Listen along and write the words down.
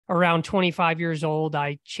around 25 years old,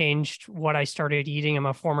 I changed what I started eating. I'm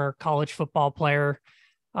a former college football player.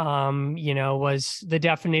 Was the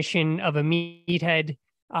definition of a meathead,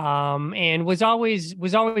 and was always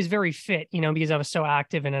very fit, because I was so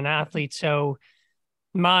active and an athlete. So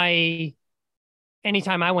my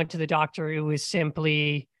anytime I went to the doctor, it was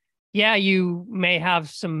simply, yeah, you may have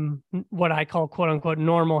some what I call quote unquote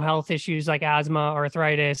normal health issues like asthma,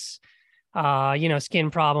 arthritis,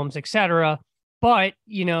 skin problems, etc. But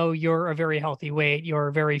you're a very healthy weight,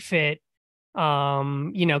 you're very fit.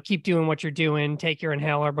 Keep doing what you're doing, take your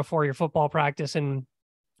inhaler before your football practice and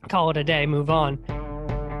call it a day, move on.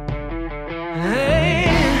 Hey.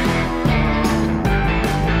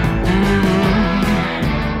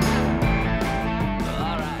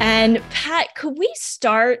 And Pat, could we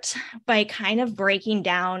start by kind of breaking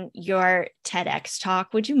down your TEDx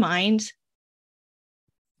talk? Would you mind?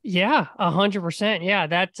 Yeah, 100%. Yeah,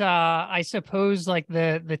 that I suppose like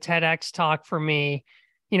the TEDx talk for me,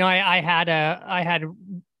 I had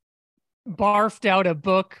barfed out a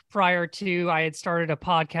book prior to. I had started a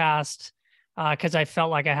podcast because I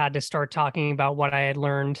felt like I had to start talking about what I had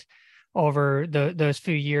learned over those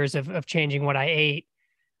few years of changing what I ate.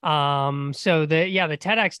 So the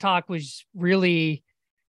TEDx talk was really,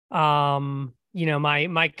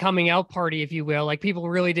 my coming out party, if you will. Like, people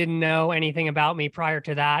really didn't know anything about me prior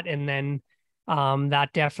to that. And then, that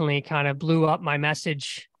definitely kind of blew up my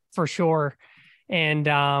message for sure. And,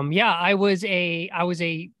 I was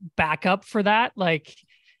a backup for that. Like,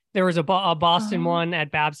 there was a Boston one at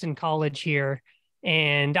Babson College here.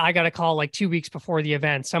 And I got a call like 2 weeks before the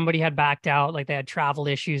event. Somebody had backed out, like they had travel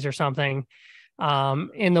issues or something.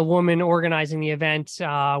 And the woman organizing the event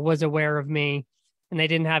was aware of me, and they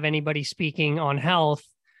didn't have anybody speaking on health.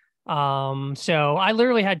 So I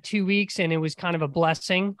literally had 2 weeks, and it was kind of a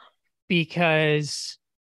blessing because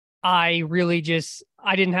I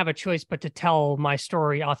didn't have a choice but to tell my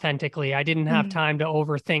story authentically. I didn't have time to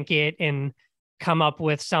overthink it and come up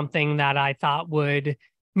with something that I thought would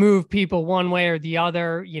move people one way or the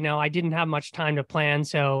other. I didn't have much time to plan,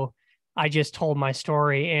 so I just told my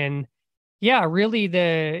story. And yeah, really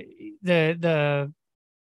the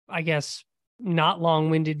I guess not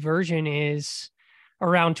long-winded version is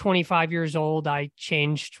around 25 years old, I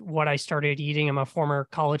changed what I started eating. I'm a former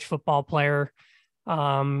college football player.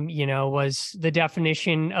 Was the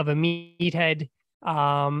definition of a meathead,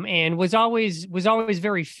 and was always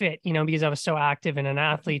very fit, because I was so active and an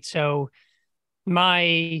athlete. So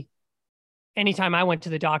anytime I went to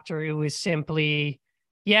the doctor, it was simply,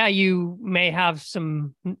 yeah, you may have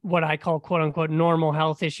some what I call quote unquote normal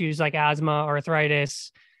health issues like asthma,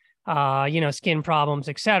 arthritis, skin problems,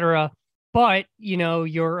 etc. But,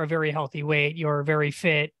 you're a very healthy weight, you're very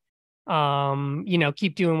fit.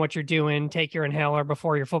 Keep doing what you're doing, take your inhaler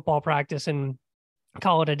before your football practice and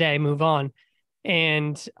call it a day, move on.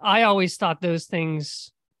 And I always thought those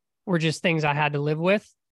things were just things I had to live with.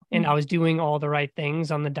 And I was doing all the right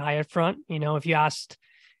things on the diet front. If you asked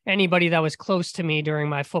anybody that was close to me during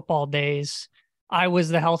my football days, I was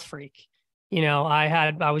the health freak.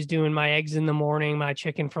 I was doing my eggs in the morning, my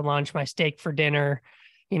chicken for lunch, my steak for dinner,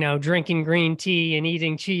 drinking green tea and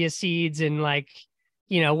eating chia seeds, and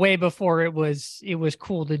way before it was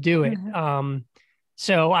cool to do it.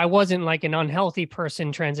 So I wasn't like an unhealthy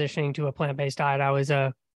person transitioning to a plant-based diet. I was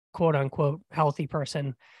a quote unquote healthy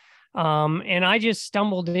person. And I just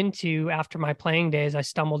after my playing days, I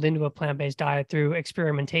stumbled into a plant-based diet through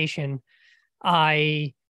experimentation.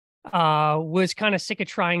 I was kind of sick of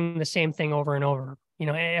trying the same thing over and over.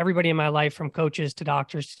 Everybody in my life, from coaches to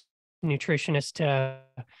doctors, nutritionists to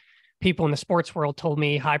people in the sports world, told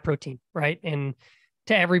me high protein, right? And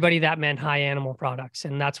to everybody that meant high animal products.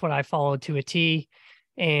 And that's what I followed to a T.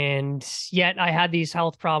 And yet I had these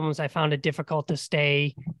health problems. I found it difficult to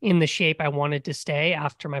stay in the shape I wanted to stay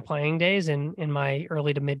after my playing days in my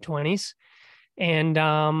early to mid 20s. And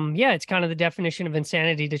it's kind of the definition of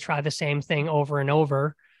insanity to try the same thing over and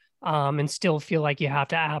over, and still feel like you have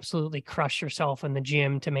to absolutely crush yourself in the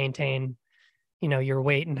gym to maintain, your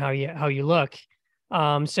weight and how you look.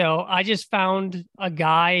 So I just found a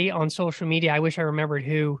guy on social media, I wish I remembered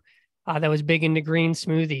who, that was big into green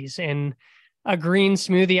smoothies. And a green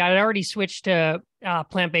smoothie, I had already switched to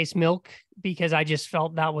plant-based milk because I just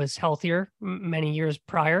felt that was healthier many years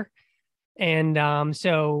prior. And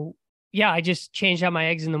I just changed out my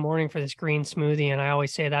eggs in the morning for this green smoothie. And I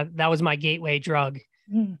always say that was my gateway drug.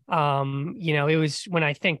 It was, when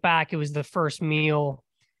I think back, it was the first meal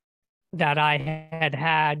that I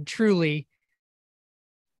had truly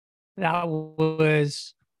that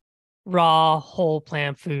was raw, whole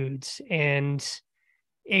plant foods. And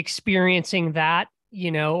experiencing that,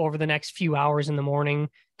 over the next few hours in the morning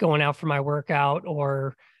going out for my workout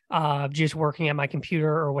or just working at my computer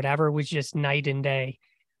or whatever was just night and day.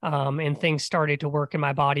 And things started to work in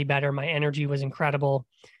my body better. My energy was incredible.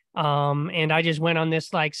 And I just went on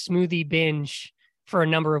this like smoothie binge for a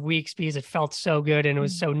number of weeks because it felt so good and it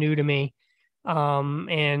was so new to me.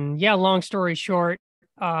 And yeah, long story short,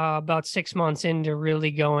 about 6 months into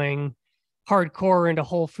really going hardcore into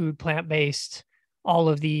whole food, plant-based, all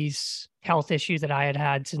of these health issues that I had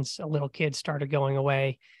had since a little kid started going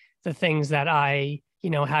away. The things that I,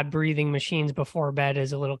 had breathing machines before bed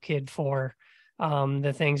as a little kid for,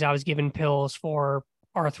 the things I was given pills for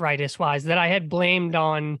arthritis wise that I had blamed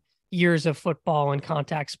on years of football and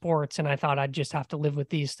contact sports. And I thought I'd just have to live with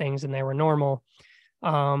these things and they were normal.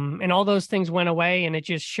 And all those things went away. And it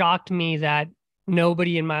just shocked me that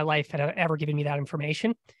nobody in my life had ever given me that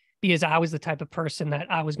information because I was the type of person that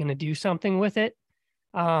I was going to do something with it.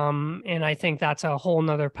 And I think that's a whole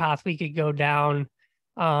nother path we could go down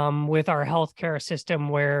with our healthcare system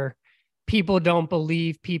where people don't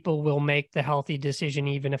believe people will make the healthy decision,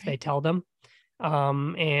 even if they tell them.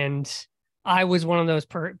 And I was one of those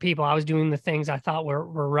people. I was doing the things I thought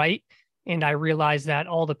were right. And I realized that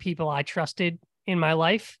all the people I trusted in my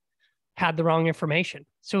life had the wrong information.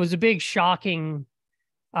 So it was a big shocking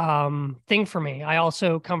thing for me. I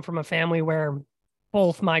also come from a family where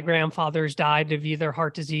both my grandfathers died of either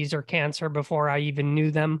heart disease or cancer before I even knew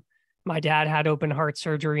them. My dad had open heart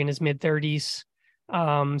surgery in his mid-30s.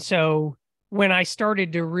 So when I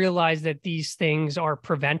started to realize that these things are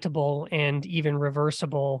preventable and even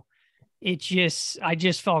reversible, I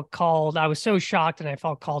just felt called. I was so shocked and I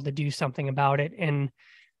felt called to do something about it. And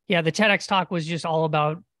yeah, the TEDx talk was just all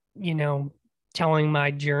about, telling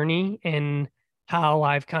my journey and how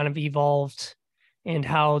I've kind of evolved and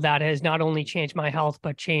how that has not only changed my health,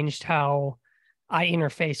 but changed how I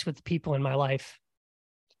interface with the people in my life.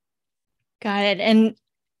 Got it. And,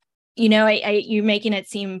 you're making it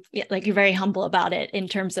seem like you're very humble about it in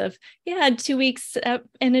terms of, 2 weeks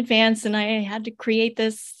in advance and I had to create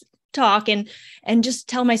this talk and just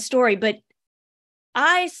tell my story. But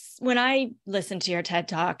when I listened to your TED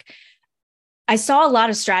talk, I saw a lot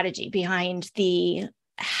of strategy behind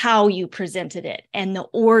how you presented it and the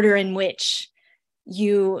order in which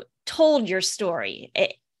you told your story.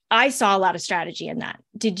 I saw a lot of strategy in that.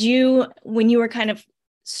 Did you, when you were kind of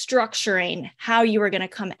structuring how you were going to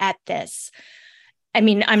come at this? I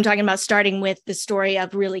mean, I'm talking about starting with the story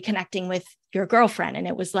of really connecting with your girlfriend. And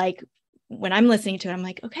it was like, when I'm listening to it, I'm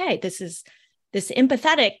like, okay, this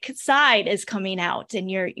empathetic side is coming out and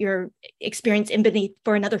you're experiencing empathy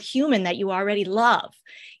for another human that you already love.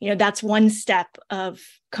 That's one step of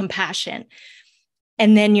compassion.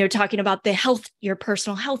 And then you're talking about your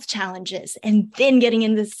personal health challenges, and then getting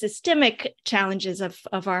into the systemic challenges of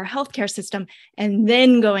our healthcare system, and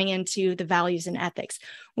then going into the values and ethics.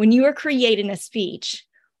 When you were creating a speech,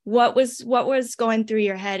 what was going through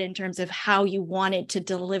your head in terms of how you wanted to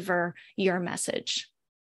deliver your message?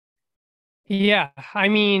 Yeah, I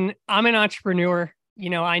mean, I'm an entrepreneur.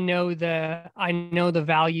 I know the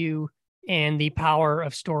value and the power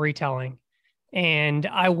of storytelling. And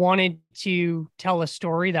I wanted to tell a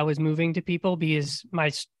story that was moving to people because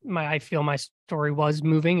I feel my story was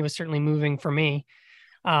moving. It was certainly moving for me.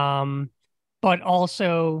 But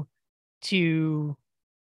also to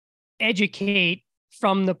educate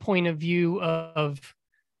from the point of view of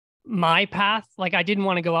my path. Like I didn't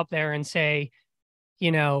want to go up there and say,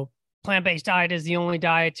 plant-based diet is the only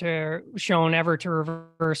diet shown ever to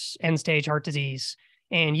reverse end-stage heart disease.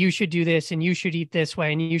 And you should do this and you should eat this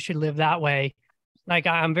way and you should live that way. Like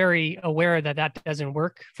I'm very aware that doesn't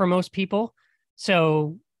work for most people.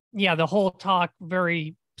 So yeah, the whole talk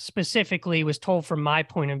very specifically was told from my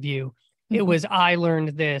point of view. Mm-hmm. It was, I learned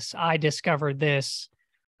this, I discovered this,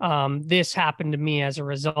 this happened to me as a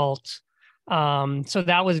result. So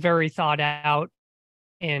that was very thought out.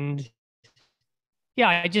 And yeah,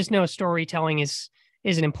 I just know storytelling is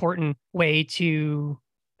an important way to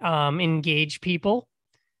engage people.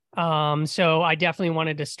 So I definitely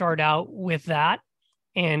wanted to start out with that.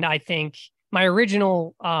 And I think my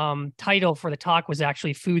original title for the talk was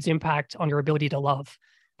actually Food's Impact on Your Ability to Love.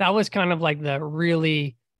 That was kind of like the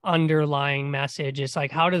really underlying message. It's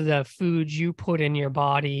like, how do the foods you put in your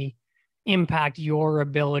body impact your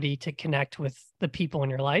ability to connect with the people in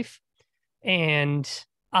your life? And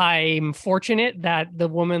I'm fortunate that the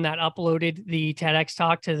woman that uploaded the TEDx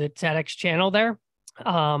talk to the TEDx channel there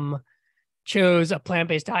chose A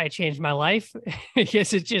Plant-Based Diet Changed My Life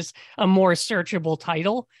because it's just a more searchable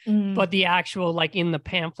title. Mm. But the actual, like in the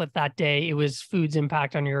pamphlet that day, it was Food's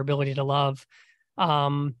Impact on Your Ability to Love.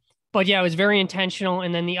 But yeah, it was very intentional.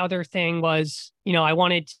 And then the other thing was, I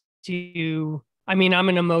wanted to I mean, I'm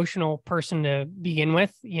an emotional person to begin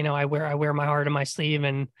with. I wear my heart on my sleeve,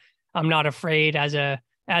 and I'm not afraid as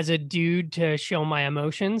a dude to show my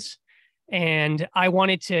emotions. And I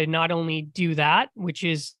wanted to not only do that, which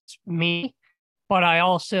is me, but I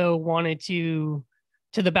also wanted to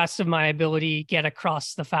the best of my ability, get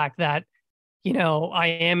across the fact that, I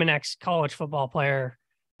am an ex-college football player,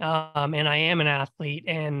 and I am an athlete,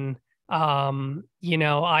 and I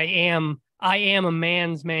am a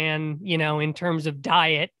man's man, in terms of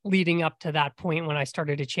diet leading up to that point when I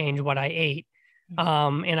started to change what I ate.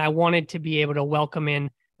 And I wanted to be able to welcome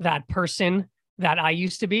in that person that I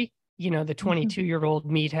used to be, the 22-year-old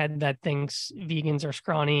meathead that thinks vegans are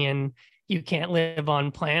scrawny and you can't live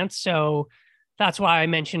on plants. So that's why I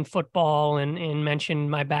mentioned football and mentioned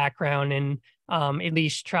my background, and at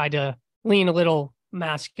least try to lean a little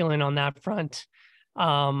masculine on that front.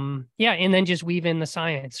 Yeah. And then just weave in the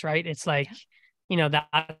science, right? It's like,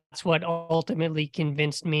 that's what ultimately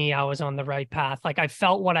convinced me I was on the right path. Like I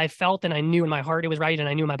felt what I felt, and I knew in my heart it was right, and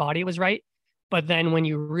I knew in my body it was right. But then when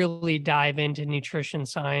you really dive into nutrition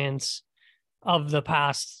science of the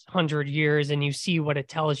past 100 years and you see what it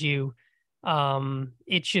tells you,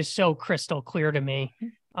 it's just so crystal clear to me.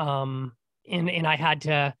 And I had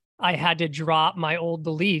to drop my old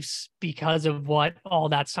beliefs because of what all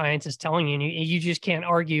that science is telling you. And you just can't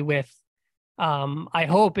argue with, I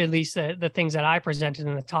hope at least the things that I presented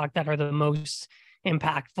in the talk that are the most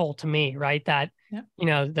impactful to me, right? That,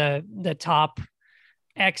 the top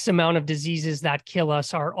X amount of diseases that kill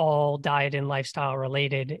us are all diet and lifestyle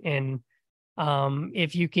related. And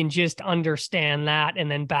if you can just understand that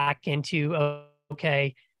and then back into,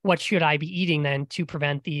 okay, what should I be eating then to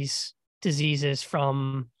prevent these diseases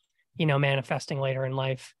from, manifesting later in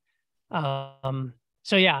life?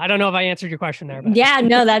 So yeah, I don't know if I answered your question there. But. Yeah,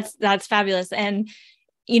 no, that's fabulous. And,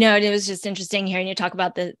 it was just interesting hearing you talk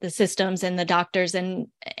about the systems and the doctors and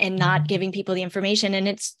not giving people the information. And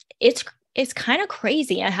it's kind of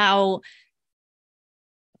crazy how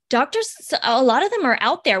doctors, a lot of them are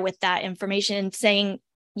out there with that information and saying,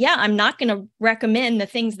 yeah, I'm not going to recommend the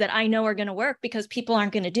things that I know are going to work because people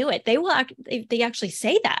aren't going to do it. They actually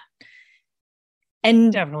say that.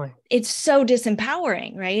 And definitely, it's so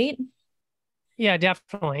disempowering, right? Yeah,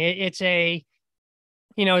 definitely. It's again,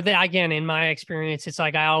 in my experience, it's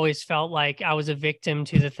like I always felt like I was a victim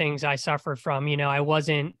to the things I suffered from. I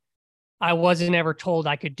wasn't ever told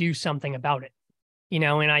I could do something about it.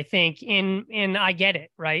 And I think and I get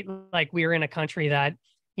it, right? Like we're in a country that,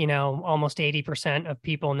 almost 80% of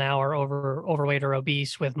people now are overweight or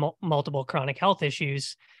obese with multiple chronic health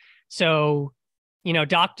issues. So,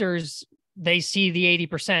 doctors, they see the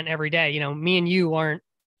 80% every day. Me and you aren't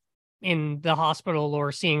in the hospital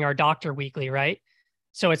or seeing our doctor weekly, right?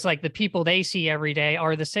 So it's like the people they see every day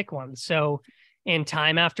are the sick ones. So in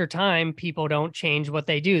time after time, people don't change what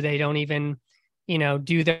they do. They don't even,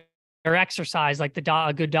 do their exercise like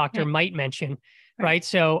a good doctor might mention, right?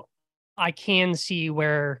 So I can see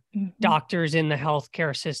where doctors in the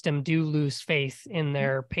healthcare system do lose faith in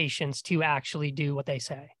their patients to actually do what they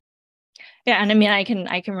say. Yeah. And I mean, I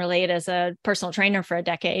can relate as a personal trainer for a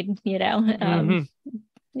decade,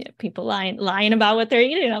 people lying about what they're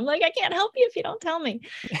eating. I'm like, I can't help you if you don't tell me.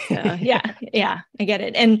 So, yeah, I get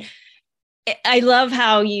it. And I love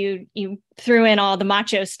how you threw in all the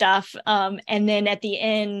macho stuff. And then at the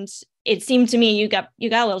end, it seemed to me you got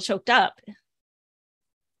a little choked up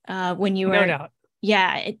when you were. No doubt.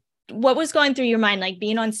 Yeah. What was going through your mind, like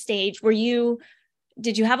being on stage?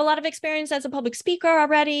 Did you have a lot of experience as a public speaker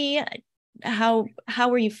already? How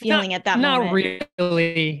were you feeling at that moment? Not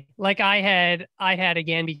really. Like I had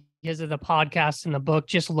again, because of the podcast and the book,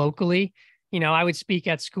 just locally, I would speak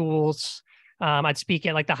at schools. I'd speak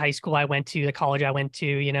at like the high school I went to, the college I went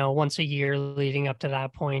to, once a year leading up to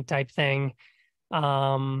that point type thing.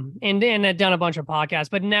 And I'd done a bunch of podcasts,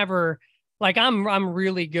 but never like I'm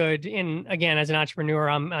really good in, again, as an entrepreneur,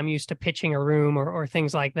 I'm used to pitching a room or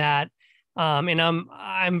things like that. And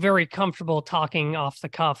I'm very comfortable talking off the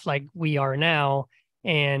cuff like we are now,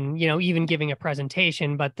 and even giving a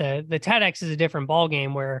presentation. But the TEDx is a different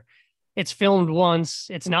ballgame where it's filmed once,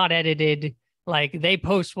 it's not edited. Like they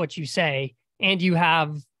post what you say, and you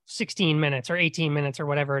have 16 minutes or 18 minutes or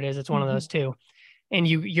whatever it is. It's one of those two, and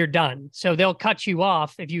you're done. So they'll cut you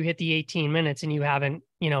off if you hit the 18 minutes and you haven't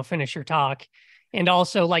finished your talk. And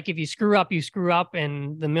also, like if you screw up,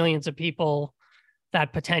 and the millions of people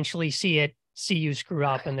that potentially see you screw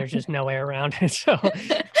up, and there's just no way around it. So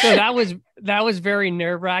that was very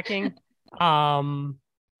nerve-wracking. And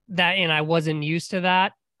I wasn't used to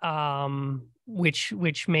that.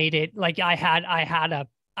 Which made it like I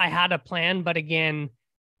had a plan, but again,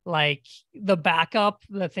 like the backup,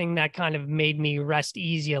 the thing that kind of made me rest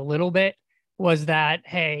easy a little bit was that,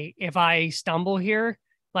 hey, if I stumble here,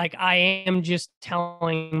 like I am just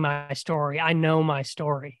telling my story. I know my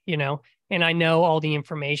story, and I know all the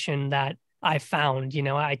information that I found,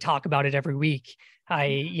 I talk about it every week.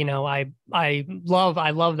 I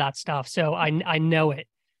love that stuff. So I know it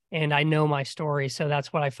and I know my story. So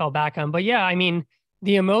that's what I fell back on. But yeah, I mean,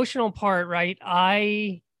 the emotional part, right?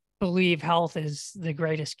 I believe health is the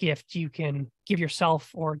greatest gift you can give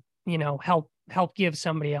yourself or, help give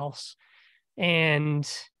somebody else. And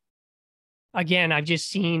again, I've just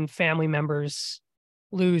seen family members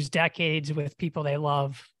lose decades with people they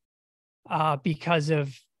love because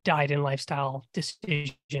of diet and lifestyle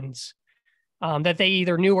decisions that they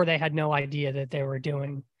either knew or they had no idea that they were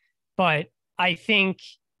doing. But I think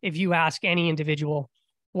if you ask any individual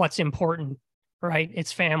what's important, right,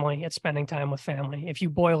 it's family, it's spending time with family. If you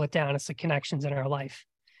boil it down, it's the connections in our life.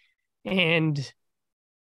 And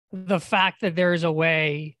the fact that there's a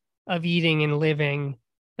way of eating and living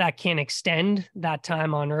that can extend that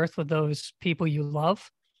time on earth with those people you love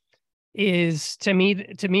is to me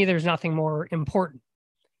there's nothing more important.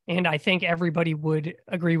 And I think everybody would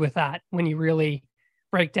agree with that when you really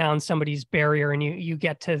break down somebody's barrier and you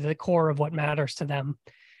get to the core of what matters to them.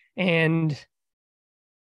 And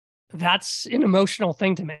that's an emotional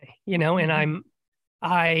thing to me, and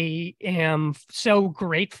I am so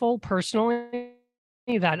grateful personally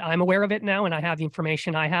that I'm aware of it now and I have the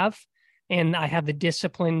information I have and I have the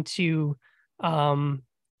discipline to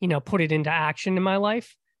put it into action in my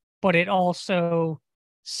life. But it also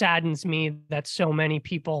saddens me that so many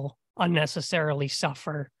people unnecessarily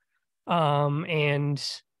suffer and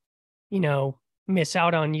miss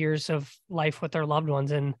out on years of life with their loved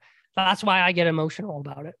ones. And that's why I get emotional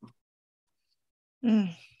about it.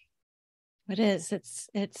 It is.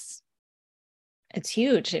 It's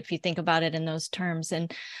huge if you think about it in those terms.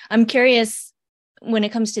 And I'm curious, when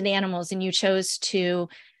it comes to the animals, and you chose to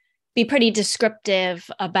be pretty descriptive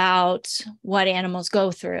about what animals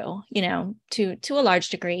go through, to a large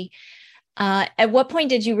degree. At what point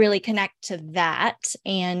did you really connect to that?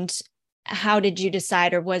 And how did you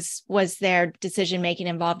decide, or was there decision making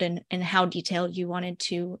involved in how detailed you wanted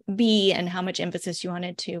to be and how much emphasis you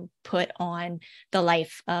wanted to put on the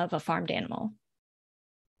life of a farmed animal?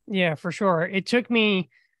 Yeah, for sure. It took me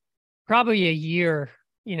probably a year,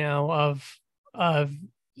 of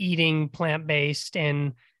eating plant-based,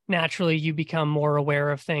 and naturally you become more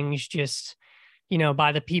aware of things just,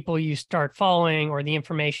 by the people you start following or the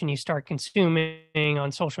information you start consuming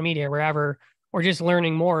on social media, wherever, or just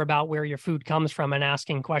learning more about where your food comes from and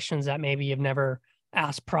asking questions that maybe you've never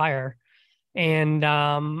asked prior. And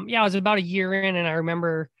I was about a year in, and I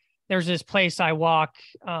remember there's this place I walk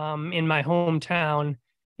in my hometown.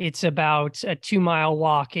 It's about a 2-mile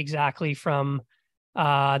walk exactly from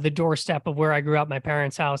the doorstep of where I grew up, my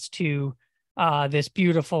parents' house, to this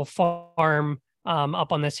beautiful farm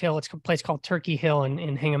up on this hill. It's a place called Turkey Hill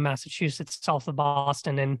in Hingham, Massachusetts, south of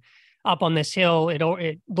Boston. And up on this hill,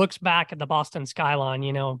 it looks back at the Boston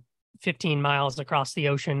skyline, 15 miles across the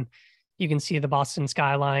ocean. You can see the Boston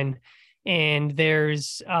skyline. And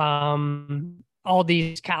there's all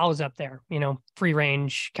these cows up there, free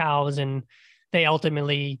range cows, and they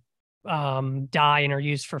ultimately die and are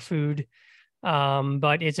used for food.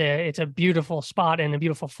 But it's a beautiful spot and a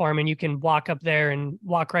beautiful farm, and you can walk up there and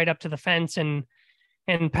walk right up to the fence and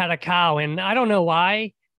pet a cow. And I don't know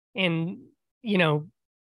why. And,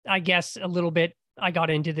 I guess a little bit, I got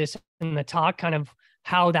into this in the talk, kind of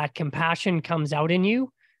how that compassion comes out in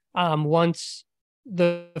you. Once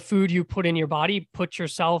the food you put in your body, put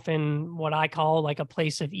yourself in what I call like a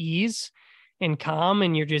place of ease and calm,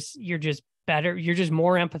 and you're just better. You're just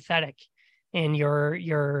more empathetic, and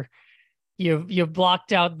you've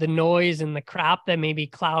blocked out the noise and the crap that maybe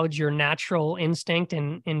clouds your natural instinct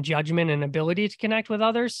and judgment and ability to connect with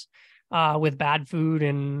others with bad food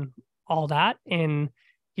and all that. And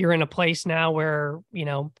you're in a place now where,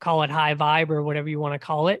 call it high vibe or whatever you want to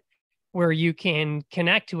call it, where you can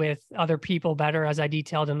connect with other people better, as I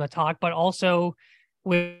detailed in the talk, but also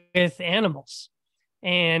with animals.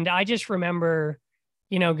 And I just remember,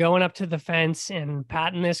 going up to the fence and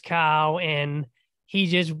patting this cow, and he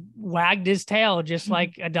just wagged his tail just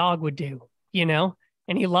like a dog would do, and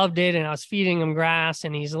he loved it. And I was feeding him grass,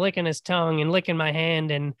 and he's licking his tongue and licking my hand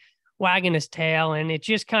and wagging his tail. And it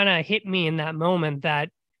just kind of hit me in that moment that,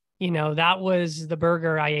 that was the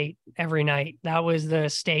burger I ate every night. That was the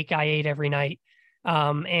steak I ate every night.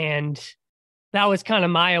 And that was kind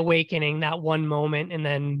of my awakening, that one moment, and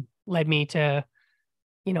then led me to,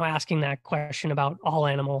 asking that question about all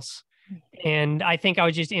animals. And I think I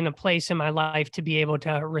was just in a place in my life to be able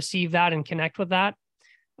to receive that and connect with that.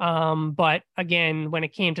 But again, when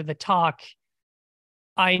it came to the talk,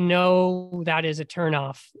 I know that is a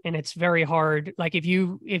turnoff, and it's very hard. Like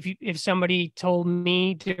if somebody told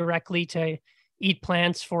me directly to eat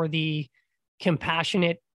plants for the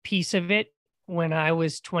compassionate piece of it when I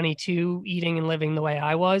was 22, eating and living the way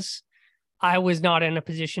I was not in a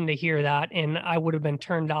position to hear that, and I would have been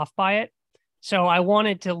turned off by it. So I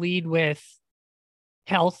wanted to lead with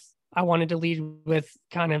health. I wanted to lead with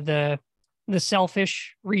kind of the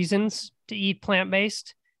selfish reasons to eat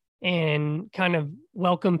plant-based and kind of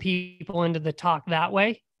welcome people into the talk that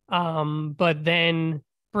way. But then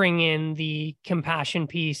bring in the compassion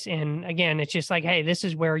piece. And again, it's just like, hey, this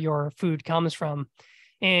is where your food comes from.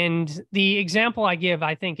 And the example I give,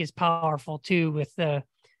 I think, is powerful too, with the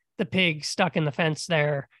pig stuck in the fence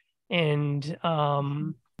there. And,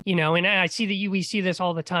 and I see that we see this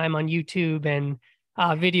all the time on YouTube and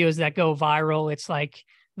videos that go viral. It's like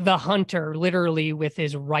the hunter literally with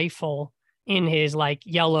his rifle in his like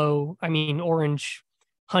orange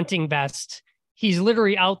hunting vest. He's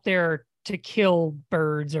literally out there to kill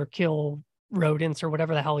birds or kill rodents or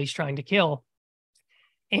whatever the hell he's trying to kill.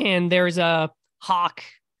 And there's a hawk,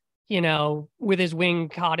 with his wing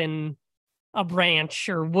caught in a branch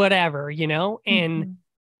or whatever, and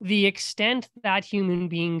the extent that human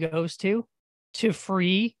being goes to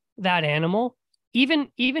free that animal, even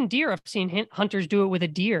deer. I've seen hunters do it with a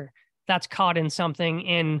deer that's caught in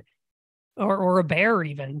something, or a bear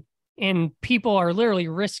even, and people are literally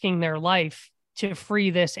risking their life to free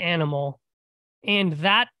this animal. And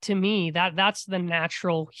that, to me, that's the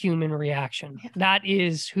natural human reaction. Yeah. That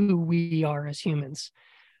is who we are as humans.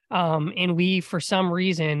 And we, for some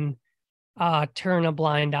reason, turn a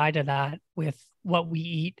blind eye to that with what we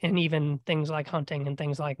eat, and even things like hunting and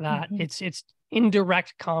things like that. It's in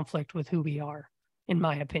direct conflict with who we are, in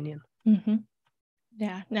my opinion.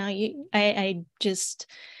 Yeah. Now I just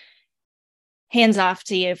hands off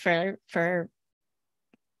to you for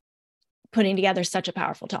putting together such a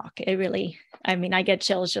powerful talk. It really, I get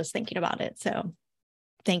chills just thinking about it. So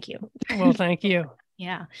thank you. Well, thank you.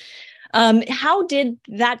 Yeah. How did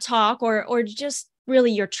that talk or just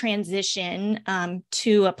really your transition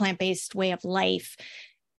to a plant-based way of life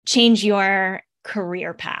change your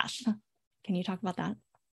career path? Can you talk about that?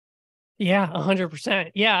 Yeah,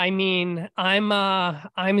 100%. Yeah.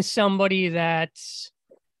 I'm somebody that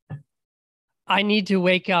I need to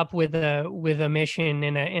wake up with a mission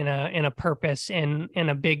and a purpose and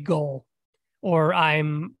a big goal, or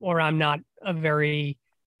I'm not a very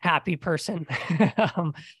happy person.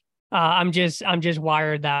 I'm just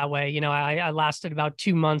wired that way. I lasted about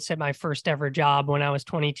 2 months at my first ever job when I was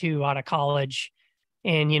 22 out of college.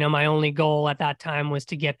 And, my only goal at that time was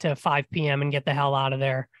to get to 5 p.m. and get the hell out of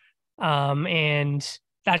there. And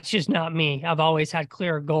that's just not me. I've always had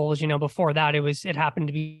clear goals. Before that, it happened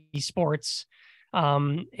to be sports.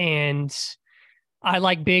 And I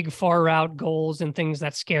like big, far out goals and things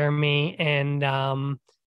that scare me. And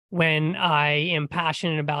when I am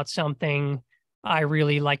passionate about something, I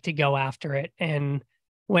really like to go after it. And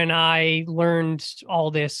when I learned all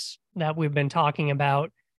this that we've been talking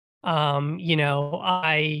about,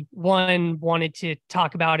 I wanted to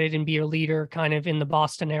talk about it and be a leader kind of in the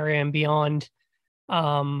Boston area and beyond.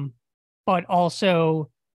 But also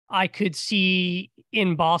I could see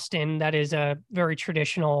in Boston, that is a very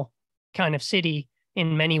traditional kind of city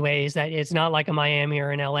in many ways, that it's not like a Miami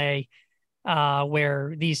or an LA,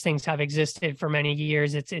 where these things have existed for many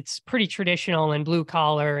years. It's pretty traditional and blue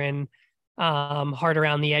collar and hard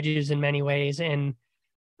around the edges in many ways. And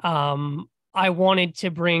I wanted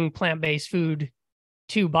to bring plant-based food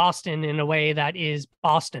to Boston in a way that is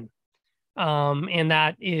Boston. And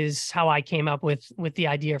that is how I came up with the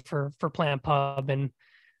idea for PlantPub, and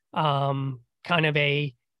kind of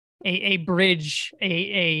a bridge,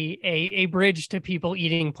 a bridge to people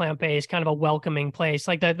eating plant-based, kind of a welcoming place,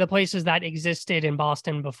 like the places that existed in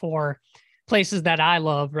Boston before, places that I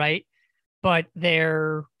love, right? But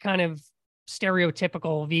they're kind of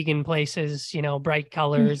stereotypical vegan places, bright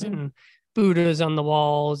colors and Buddhas on the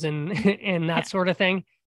walls and and that sort of thing,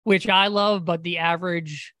 which I love, but the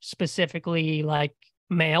average, specifically like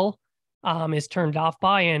male, is turned off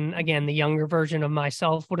by. And again, the younger version of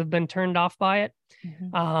myself would have been turned off by it.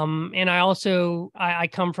 And I also, I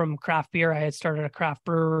come from craft beer. I had started a craft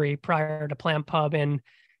brewery prior to PlantPub. And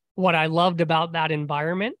what I loved about that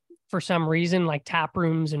environment, for some reason, like tap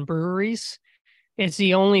rooms and breweries, it's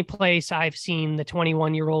the only place I've seen the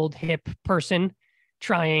 21-year-old hip person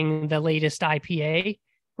trying the latest IPA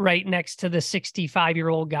right next to the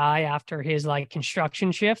 65-year-old guy after his like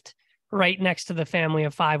construction shift, right next to the family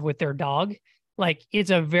of 5 with their dog. Like, it's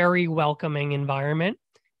a very welcoming environment.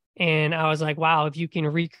 And I was like, wow, if you can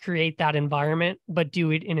recreate that environment, but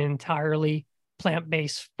do it in an entirely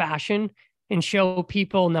plant-based fashion and show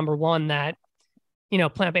people, number one, that,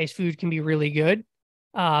 plant-based food can be really good.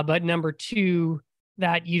 But number two,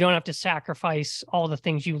 that you don't have to sacrifice all the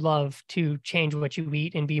things you love to change what you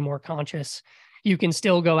eat and be more conscious. You can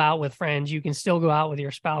still go out with friends. You can still go out with your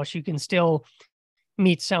spouse. You can still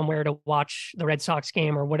meet somewhere to watch the Red Sox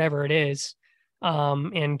game or whatever it is,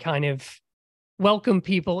 and kind of welcome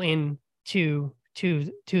people in to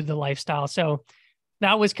the lifestyle. So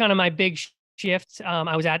that was kind of my big shift.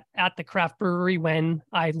 I was at the craft brewery when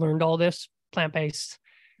I learned all this plant-based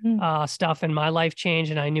stuff, and my life changed,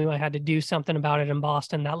 and I knew I had to do something about it in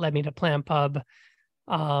Boston. That led me to PlantPub.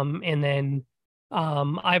 And then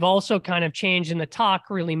I've also kind of changed, and the talk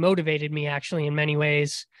really motivated me actually in many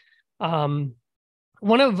ways. One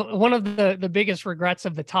of the biggest regrets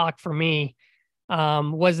of the talk for me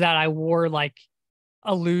was that I wore like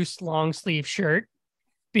a loose long sleeve shirt,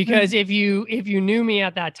 because if you knew me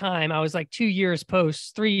at that time, I was like 3 years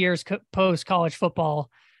post college football.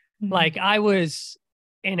 Like, I was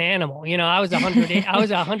an animal, I was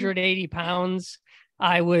 180 pounds.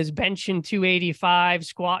 I was benching 285,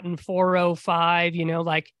 squatting 405,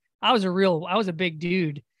 like I was a big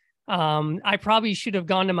dude. I probably should have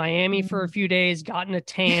gone to Miami for a few days, gotten a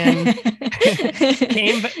tan,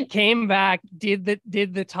 came back, did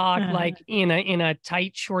the talk like in a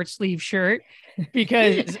tight short sleeve shirt,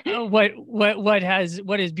 because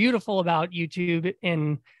what is beautiful about YouTube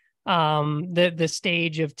and the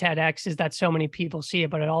stage of TEDx is that so many people see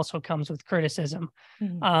it, but it also comes with criticism.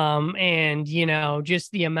 And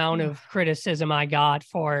just the amount of criticism I got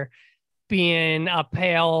for being a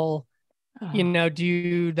pale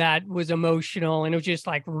dude that was emotional, and it was just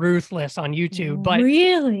like ruthless on YouTube. But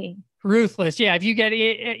really ruthless. Yeah. If you get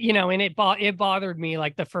it, and it bothered me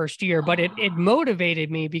like the first year, but it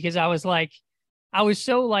motivated me, because I was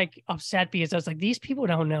so like upset, because I was like, these people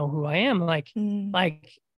don't know who I am. Like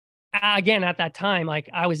again, at that time, like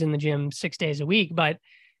I was in the gym 6 days a week, but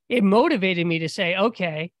it motivated me to say,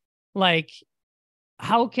 okay, like,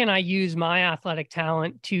 how can I use my athletic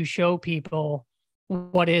talent to show people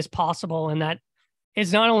what is possible? And that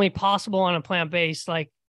it's not only possible on a plant-based, like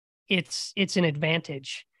it's an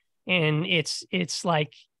advantage, and it's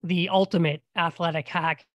like the ultimate athletic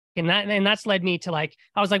hack. And that's led me to like,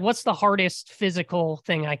 I was like, what's the hardest physical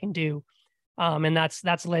thing I can do? And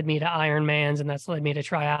that's led me to Ironmans, and that's led me to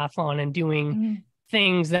triathlon, and doing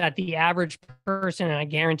things that the average person, and I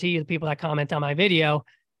guarantee you the people that comment on my video,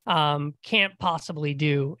 can't possibly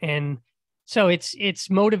do. And so it's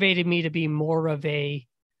motivated me to be more of a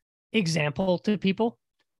example to people.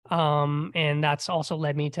 And that's also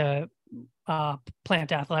led me to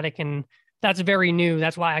Plant Athletic, and that's very new.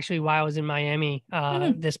 That's why I was in Miami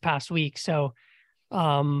this past week. So,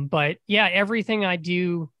 but yeah, everything I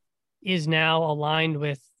do is now aligned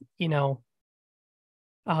with,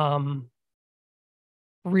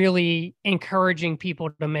 really encouraging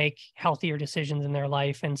people to make healthier decisions in their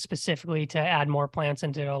life, and specifically to add more plants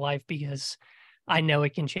into their life, because I know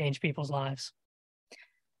it can change people's lives.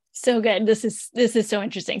 So good. This is so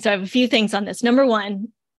interesting. So I have a few things on this. Number one,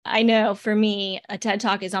 I know for me, a TED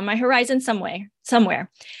Talk is on my horizon somewhere,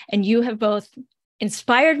 and you have both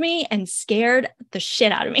inspired me and scared the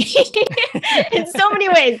shit out of me in so many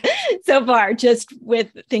ways so far, just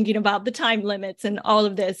with thinking about the time limits and all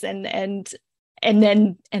of this, and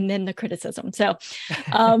then the criticism. So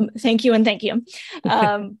thank you. And thank you.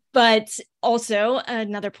 But also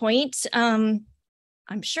another point, I'm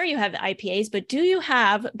sure you have IPAs, but do you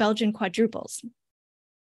have Belgian quadruples?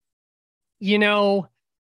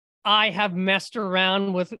 I have messed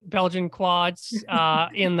around with Belgian quads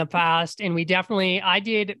in the past, and I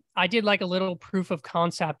did like a little proof of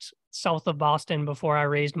concept south of Boston before I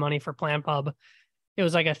raised money for PlantPub. It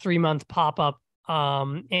was like a 3-month pop-up,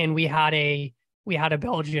 and we had a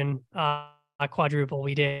Belgian quadruple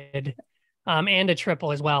we did, and a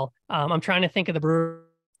triple as well. I'm trying to think of the brewery.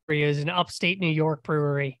 It was an upstate New York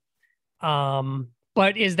brewery.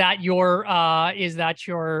 But is that your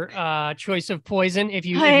choice of poison if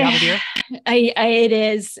you have a beer? It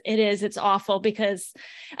is. It's awful, because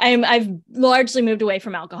I've largely moved away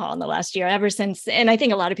from alcohol in the last year, ever since. And I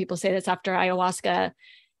think a lot of people say this after ayahuasca.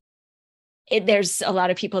 There's a lot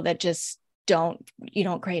of people that just don't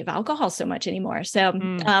crave alcohol so much anymore. So,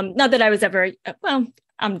 not that I was ever,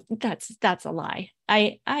 that's a lie.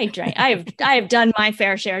 I drank. I have done my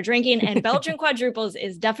fair share of drinking, and Belgian quadruples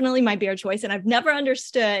is definitely my beer choice. And I've never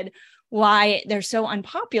understood why they're so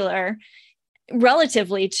unpopular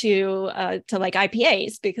relatively to like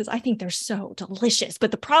IPAs, because I think they're so delicious.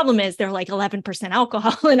 But the problem is they're like 11%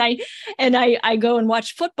 alcohol. And I go and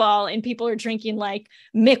watch football and people are drinking like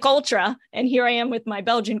Mick Ultra. And here I am with my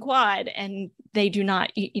Belgian quad, and they do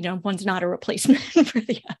not, one's not a replacement for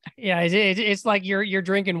the other. Yeah. It's like you're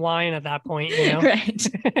drinking wine at that point, Right.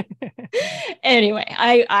 Anyway,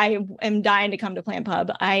 I am dying to come to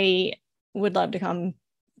PlantPub. I would love to come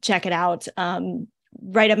check it out.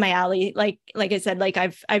 Right up my alley. Like I said, like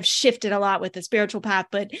I've shifted a lot with the spiritual path,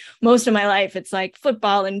 but most of my life it's like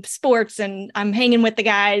football and sports, and I'm hanging with the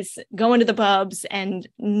guys, going to the pubs, and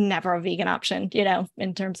never a vegan option,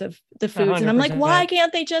 in terms of the foods. 100%. And I'm like, why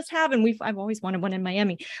can't they just have, and I've always wanted one in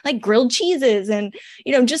Miami, like grilled cheeses and,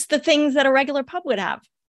 just the things that a regular pub would have.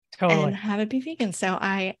 Totally. And have it be vegan. So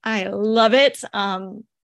I love it. And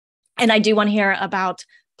I do want to hear about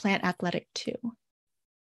Plant Athletic too.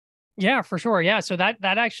 Yeah, for sure. Yeah. So that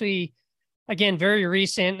actually, again, very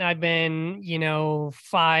recent. I've been, 4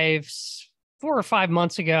 or 5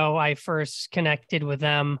 months ago, I first connected with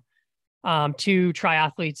them, 2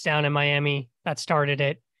 triathletes down in Miami that started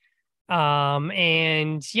it.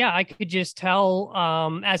 And yeah, I could just tell,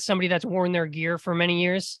 as somebody that's worn their gear for many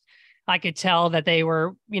years, I could tell that they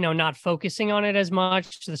were, not focusing on it as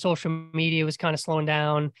much. The social media was kind of slowing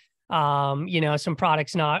down. Some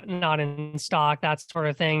products not in stock, that sort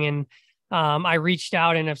of thing. And I reached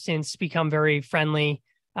out and have since become very friendly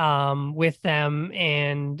with them.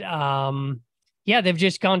 And they've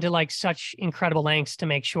just gone to like such incredible lengths to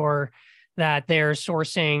make sure that they're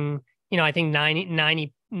sourcing, I think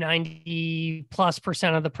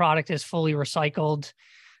 90+% of the product is fully recycled.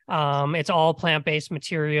 It's all plant-based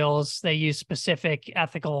materials. They use specific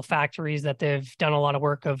ethical factories that they've done a lot of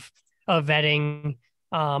work of vetting.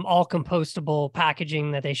 All compostable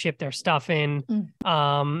packaging that they ship their stuff in.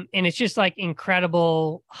 And it's just like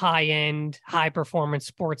incredible high-end,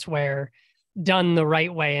 high-performance sportswear done the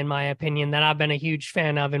right way, in my opinion, that I've been a huge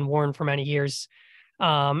fan of and worn for many years.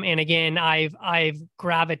 And again, I've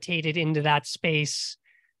gravitated into that space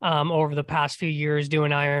over the past few years,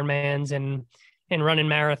 doing Ironmans and running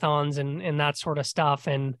marathons and that sort of stuff.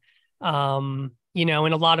 And, and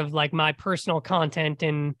a lot of like my personal content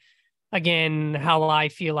and, again, how I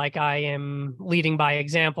feel like I am leading by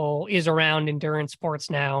example is around endurance sports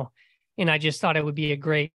now. And I just thought it would be a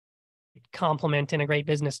great complement and a great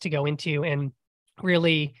business to go into and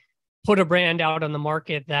really put a brand out on the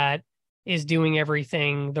market that is doing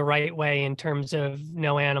everything the right way in terms of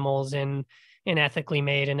no animals and ethically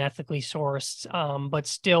made and ethically sourced, but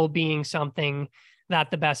still being something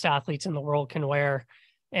that the best athletes in the world can wear.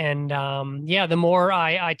 And the more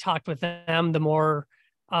I talked with them, the more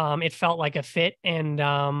it felt like a fit.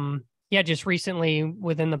 And just recently,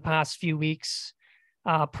 within the past few weeks,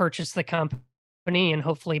 purchased the company, and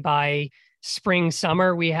hopefully by spring,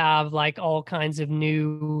 summer, we have like all kinds of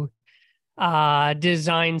new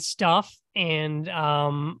design stuff and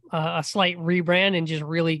a slight rebrand, and just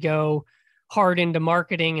really go hard into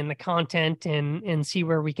marketing and the content and see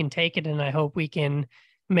where we can take it. And I hope we can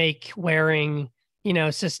make wearing,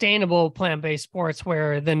 sustainable plant-based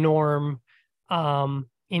sportswear the norm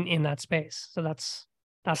in that space. So that's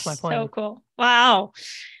my plan. So cool. Wow.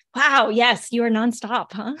 Yes. You are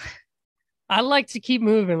nonstop, huh? I like to keep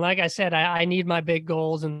moving. Like I said, I need my big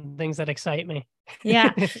goals and things that excite me.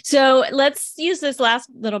 Yeah. So let's use this last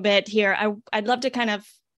little bit here. I'd love to kind of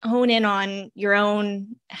hone in on your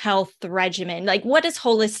own health regimen. Like, what does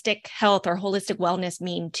holistic health or holistic wellness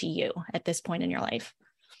mean to you at this point in your life?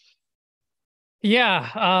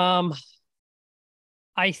 Yeah.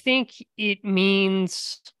 I think it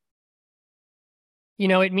means,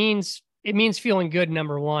 it means feeling good,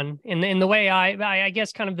 number one. And in the way I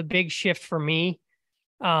guess kind of the big shift for me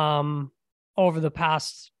over the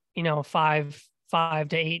past, 5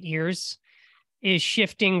 to 8 years is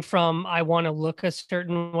shifting from I want to look a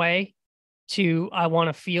certain way to I want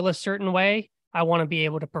to feel a certain way. I want to be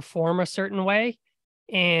able to perform a certain way.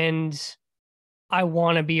 And I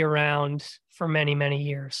want to be around for many, many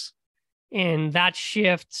years. And that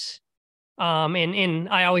shift, and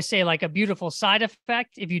I always say like a beautiful side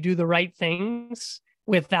effect, if you do the right things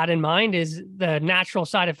with that in mind, is the natural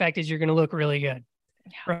side effect is you're going to look really good.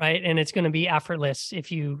 Yeah. Right. And it's going to be effortless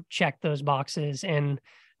if you check those boxes. And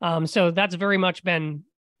so that's very much been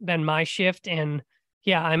my shift. And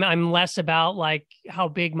yeah, I'm less about like how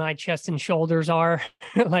big my chest and shoulders are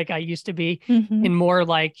like I used to be, and more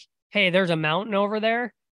like, hey, there's a mountain over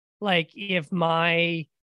there. Like if my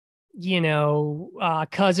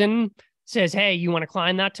cousin says, hey, you want to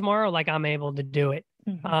climb that tomorrow? Like I'm able to do it.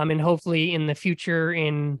 And hopefully in the future,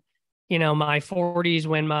 in, my 40s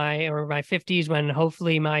or my 50s, when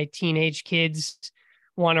hopefully my teenage kids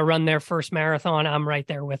want to run their first marathon, I'm right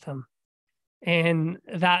there with them. And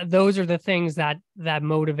those are the things that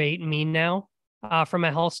motivate me now, from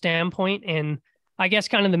a health standpoint. And I guess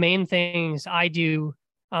kind of the main things I do,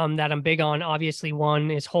 that I'm big on, obviously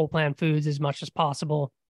one is whole plant foods as much as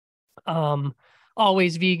possible.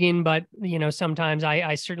 Always vegan, but sometimes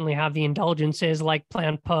I certainly have the indulgences like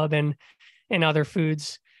PlantPub and other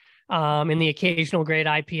foods, and the occasional great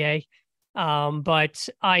IPA. But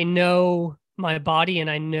I know my body,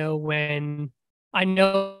 and I know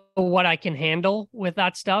what I can handle with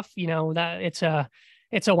that stuff. That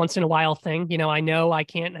it's a once in a while thing. I know I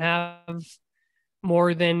can't have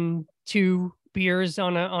more than 2 beers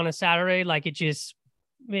on a Saturday. Like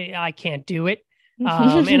I can't do it. And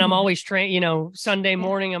I'm always trained, Sunday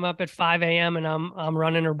morning, I'm up at 5 a.m. and I'm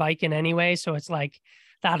running or biking anyway. So it's like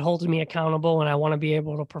that holds me accountable, and I want to be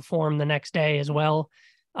able to perform the next day as well.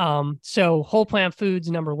 So whole plant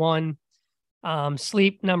foods, number one.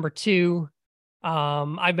 Sleep, number two.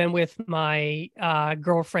 I've been with my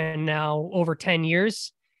girlfriend now over 10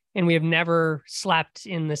 years, and we have never slept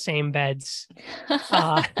in the same beds.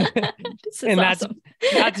 And awesome.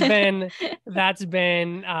 that's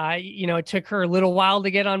been, it took her a little while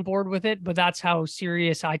to get on board with it, but that's how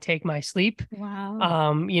serious I take my sleep.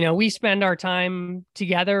 Wow. We spend our time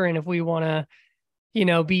together, and if we want to,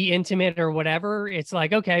 be intimate or whatever, it's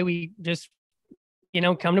like, okay, we just,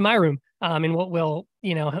 come to my room. And we'll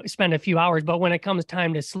spend a few hours, but when it comes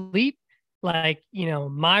time to sleep, like,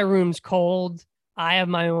 my room's cold. I have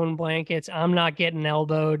my own blankets. I'm not getting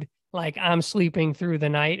elbowed. Like, I'm sleeping through the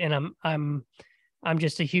night, and I'm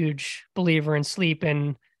just a huge believer in sleep.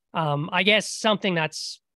 And I guess something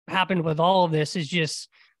that's happened with all of this is just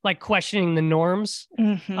like questioning the norms.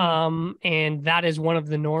 Mm-hmm. And that is one of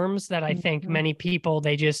the norms that I think many people,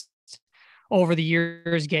 they just over the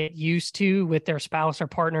years get used to with their spouse or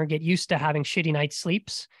partner, get used to having shitty night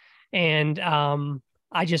sleeps. And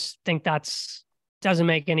I just think doesn't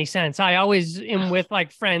make any sense. I always am with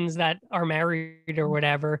like friends that are married or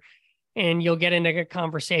whatever, and you'll get into a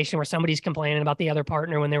conversation where somebody's complaining about the other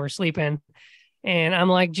partner when they were sleeping. And I'm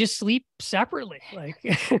like, just sleep separately. Like,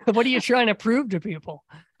 what are you trying to prove to people?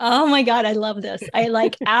 Oh my God, I love this.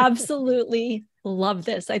 I absolutely love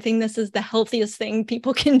this. I think this is the healthiest thing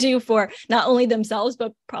people can do for not only themselves,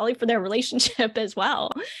 but probably for their relationship as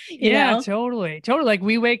well. Totally. Like,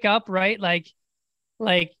 we wake up, right? Like,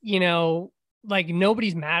 like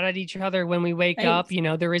nobody's mad at each other when we wake up.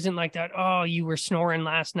 There isn't like that, oh, you were snoring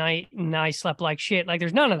last night and I slept like shit. Like,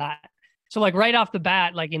 there's none of that. So like right off the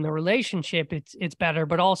bat, like in the relationship, it's better,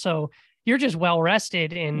 but also you're just well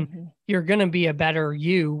rested, and you're going to be a better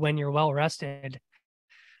you when you're well rested.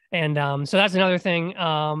 And so that's another thing.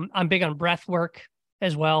 I'm big on breath work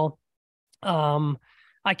as well.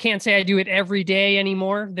 I can't say I do it every day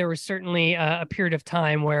anymore. There was certainly a period of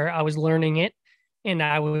time where I was learning it, and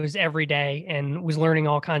I was every day and was learning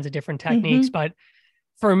all kinds of different techniques. But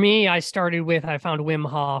for me, I found Wim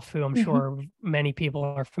Hof, who I'm sure many people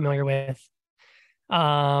are familiar with.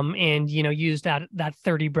 And, used that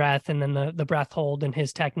 30 breath and then the breath hold in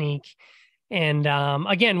his technique. And,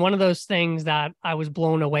 again, one of those things that I was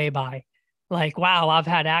blown away by, like, wow, I've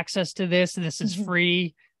had access to this. This is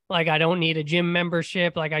free. Like, I don't need a gym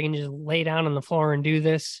membership. Like, I can just lay down on the floor and do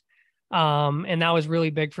this. And that was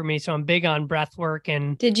really big for me. So I'm big on breath work.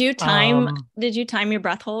 And did you time your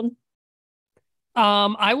breath hold?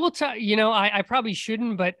 I will tell I probably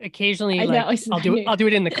shouldn't, but occasionally I'll do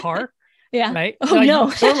it in the car. Yeah. Right. Oh, like, no.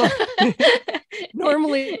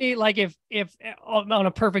 Normally, like if on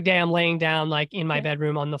a perfect day, I'm laying down like in my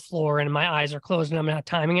bedroom on the floor and my eyes are closed and I'm not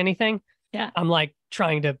timing anything. Yeah. I'm like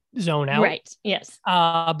trying to zone out. Right. Yes.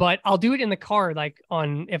 But I'll do it in the car, like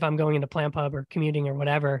if I'm going into PlantPub or commuting or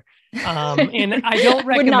whatever. And I don't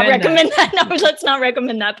recommend would not recommend that. No, let's not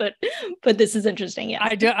recommend that. But this is interesting. Yeah.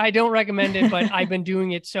 I don't recommend it, but I've been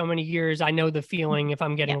doing it so many years. I know the feeling if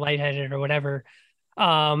I'm getting lightheaded or whatever.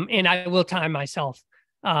 And I will time myself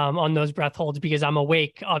on those breath holds because I'm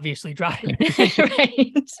awake, obviously driving.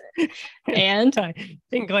 Right. And I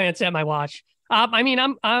didn't glance at my watch. I mean,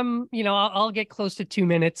 I'll get close to 2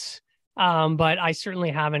 minutes, but I certainly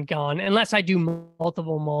haven't gone unless I do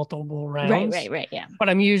multiple rounds. Right. Yeah. But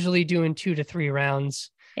I'm usually doing 2 to 3 rounds.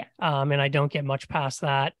 Yeah. And I don't get much past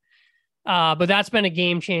that. But that's been a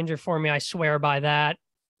game changer for me. I swear by that.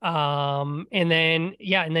 And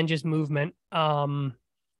then just movement.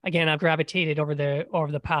 Again, I've gravitated over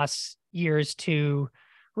the past years to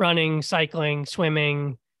running, cycling,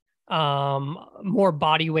 swimming, more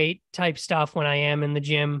body weight type stuff when I am in the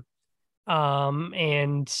gym.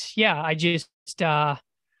 And yeah, I just,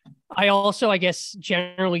 I also, I guess,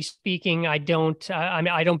 generally speaking, I mean,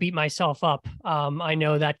 I don't beat myself up. I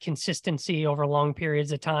know that consistency over long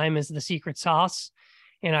periods of time is the secret sauce.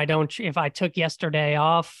 And I don't, if I took yesterday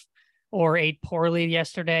off or ate poorly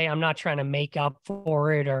yesterday, I'm not trying to make up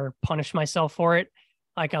for it or punish myself for it.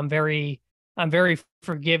 Like I'm very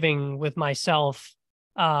forgiving with myself.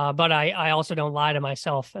 But I also don't lie to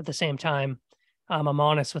myself at the same time. I'm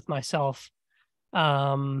honest with myself.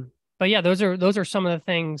 But yeah, those are some of the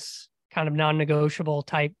things, kind of non-negotiable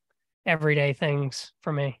type everyday things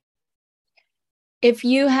for me. If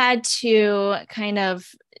you had to kind of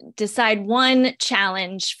decide one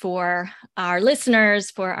challenge for our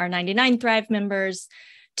listeners, for our 99 Thrive members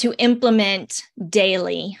to implement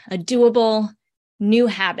daily, a doable new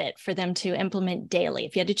habit for them to implement daily,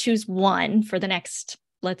 if you had to choose one for the next,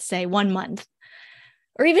 let's say 1 month,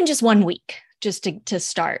 or even just 1 week, just to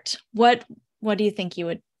start, what do you think you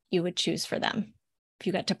would choose for them if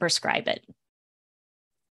you got to prescribe it?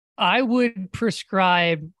 I would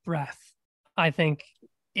prescribe breath. I think,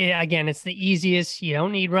 again, it's the easiest. You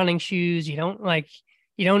don't need running shoes. You don't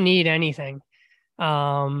need anything.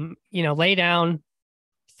 Lay down,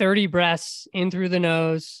 30 breaths in through the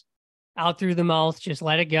nose, out through the mouth. Just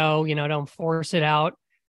let it go. Don't force it out.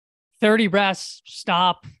 30 breaths,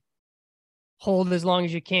 stop, hold as long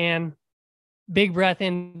as you can. Big breath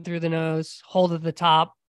in through the nose, hold at the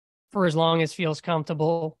top for as long as feels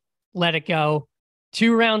comfortable. Let it go.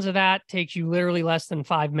 2 rounds of that takes you literally less than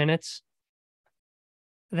 5 minutes.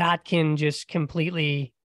 That can just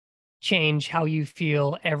completely change how you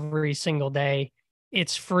feel every single day.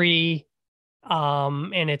 It's free.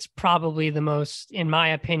 And it's probably in my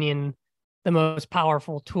opinion, the most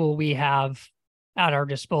powerful tool we have at our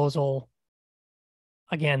disposal.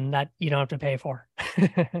 Again, that you don't have to pay for.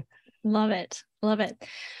 Love it. Love it.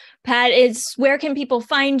 Pat, where can people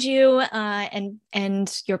find you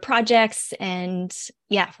and your projects, and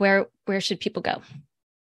where should people go?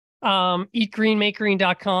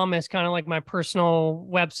 Eatgreenmakegreen.com is kind of like my personal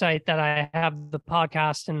website that I have the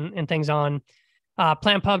podcast and things on.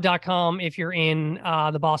 PlantPub.com if you're in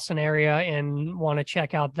the Boston area and want to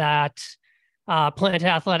check out that.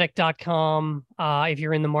 PlantAthletic.com if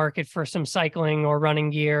you're in the market for some cycling or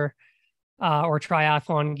running gear or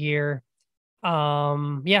triathlon gear.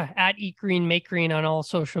 At Eat Green Make Green on all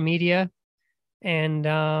social media. And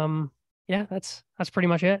that's pretty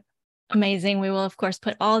much it. Amazing. We will, of course,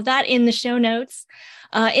 put all of that in the show notes.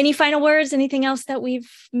 Any final words? Anything else that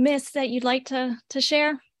we've missed that you'd like to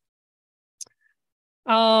share?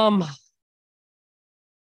 I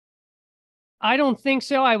don't think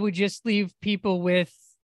so. I would just leave people with,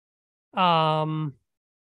 I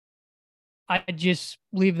just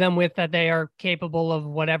leave them with that they are capable of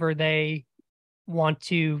whatever they want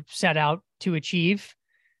to set out to achieve,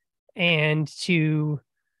 and to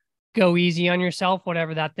go easy on yourself,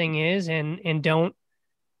 whatever that thing is. And don't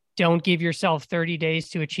give yourself 30 days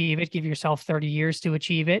to achieve it. Give yourself 30 years to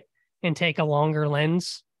achieve it, and take a longer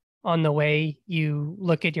lens on the way you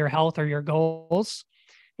look at your health or your goals,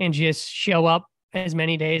 and just show up as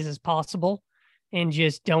many days as possible, and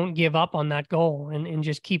just don't give up on that goal, and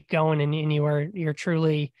just keep going. And you're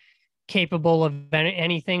truly capable of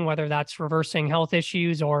anything, whether that's reversing health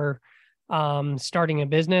issues or starting a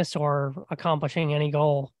business or accomplishing any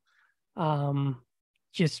goal.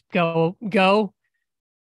 Just go,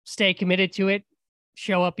 stay committed to it,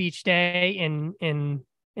 show up each day, and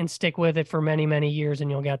stick with it for many, many years,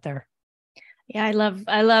 and you'll get there. Yeah,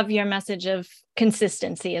 I love your message of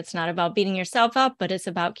consistency. It's not about beating yourself up, but it's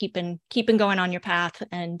about keeping going on your path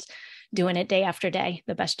and doing it day after day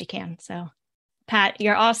the best you can. So, Pat,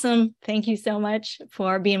 you're awesome. Thank you so much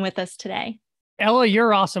for being with us today. Ella,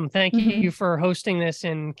 you're awesome. Thank you for hosting this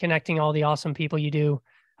and connecting all the awesome people you do.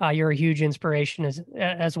 You're a huge inspiration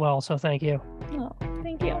as well. So thank you. Oh,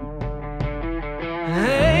 thank you.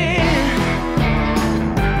 Hey.